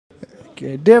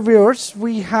Okay, dear viewers,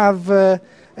 we have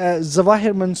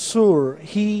Zawahir Mansoor.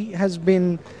 He has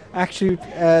been actually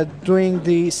doing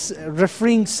the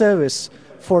refereeing service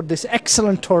for this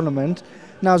excellent tournament.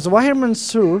 Now, Zawahir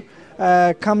Mansoor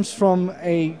comes from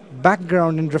a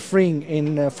background in refereeing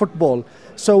in football.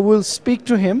 So we'll speak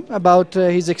to him about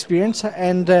his experience,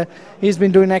 and he's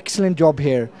been doing an excellent job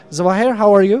here. Zawahir,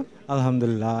 how are you?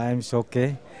 Alhamdulillah, I'm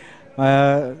okay.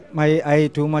 I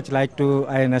too much like to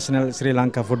I national Sri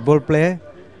Lanka football player.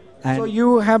 And So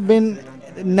you have been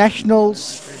national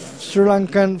Sri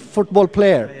Lankan football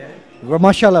player. Well,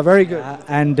 mashallah, very good.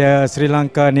 and Sri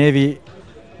Lanka Navy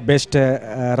best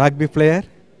rugby player.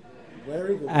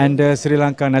 Very good. And Sri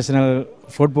Lanka national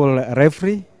football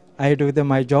referee. I do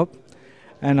my job.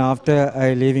 And after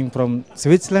I leaving from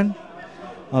Switzerland,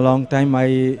 a long time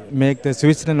I make the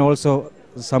Switzerland also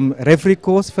some referee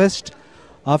course first.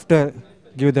 After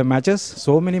give the matches,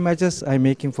 so many matches I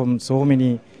making from so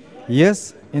many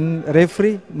years in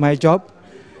referee my job,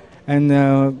 and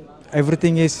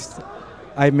everything is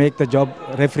I make the job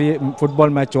referee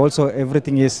football match also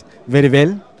everything is very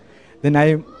well. Then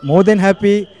I more than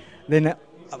happy. Then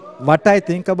what I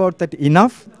think about that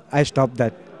enough, I stop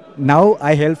that. Now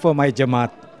I help for my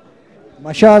Jamaat.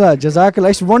 Mashallah,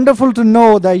 Jazakallah. It's wonderful to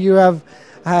know that you have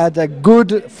had a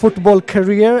good football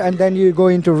career and then you go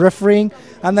into refereeing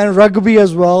and then rugby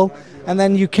as well. And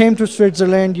then you came to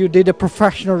Switzerland, you did a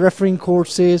professional refereeing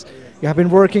courses, you have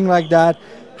been working like that.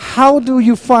 How do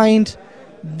you find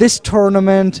this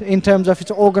tournament in terms of its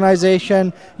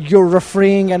organization, your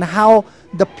refereeing, and how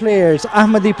the players,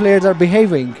 Ahmadi players, are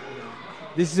behaving?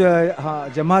 This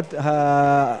Jamaat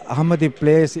Ahmadi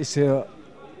players is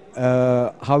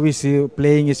how is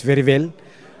playing is very well,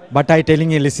 but I telling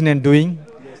you listen and doing,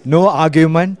 no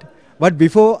argument. But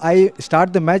before I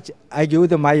start the match, I give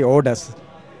them my orders,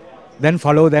 then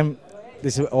follow them.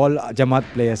 This is all Jamaat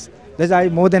players. That's I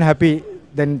more than happy.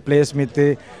 Then players make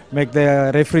the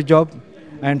referee job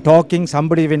and talking.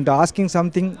 Somebody when asking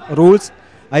something rules,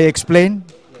 I explain,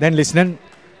 then listen,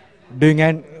 doing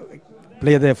and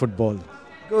play their football.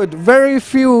 Good. Very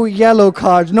few yellow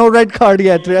cards, no red card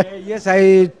yet. Yes,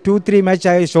 I 2-3 match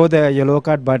I show the yellow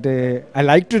card, but I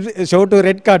like to show to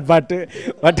red card. But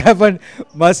what happened?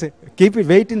 Must keep it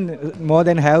waiting more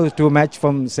than have 2 match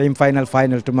from same final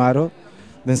tomorrow.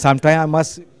 Then sometime I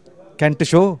must can't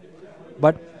show,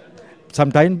 but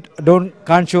sometimes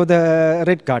can't show the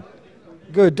red card.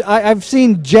 Good. I've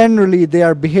seen generally they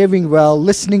are behaving well,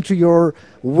 listening to your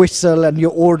whistle and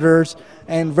your orders,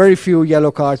 and very few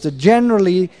yellow cards. So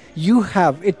generally, you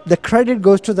have it. The credit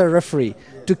goes to the referee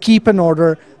to keep an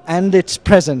order and its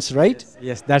presence, right?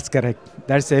 Yes, that's correct.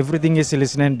 That's everything is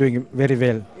listening and doing very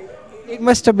well. It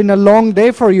must have been a long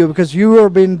day for you because you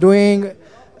have been doing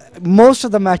most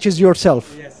of the matches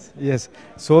yourself. Yes,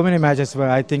 so many matches.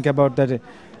 I think about that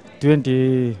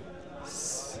 13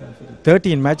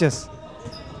 matches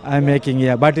I'm making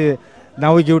here. But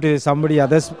now we give to somebody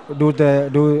others do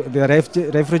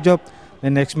the referee job. The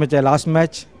next match, last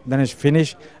match, then it's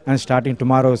finished and starting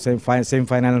tomorrow same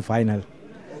final and final.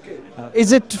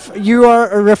 Is it you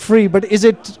are a referee? But is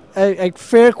it a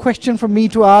fair question for me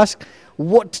to ask?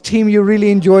 What team you really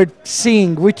enjoyed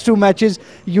seeing? Which 2 matches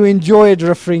you enjoyed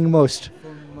refereeing most?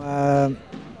 I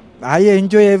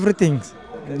enjoy everything.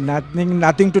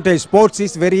 Nothing to tell. Sports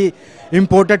is very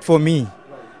important for me.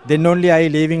 Then only I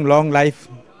living long life.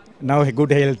 Now good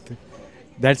health.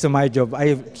 That's my job. I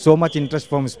have so much interest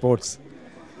from sports.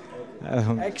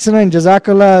 Excellent,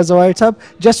 Jazakallah, Zawahir Sahab.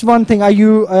 Just one thing: are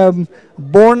you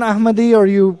born Ahmadi or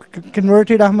you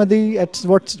converted Ahmadi at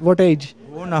what age?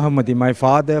 Born Ahmadi. My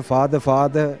father,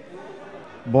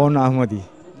 born Ahmadi.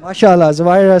 MashaAllah,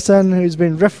 Zawahir Hassan, who's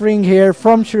been refereeing here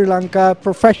from Sri Lanka,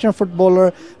 professional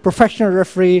footballer, professional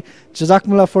referee.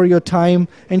 Jazakumullah for your time.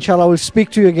 Inshallah, we'll speak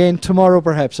to you again tomorrow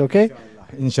perhaps, okay?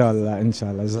 Inshallah.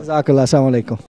 Jazakallah, assalamu alaikum.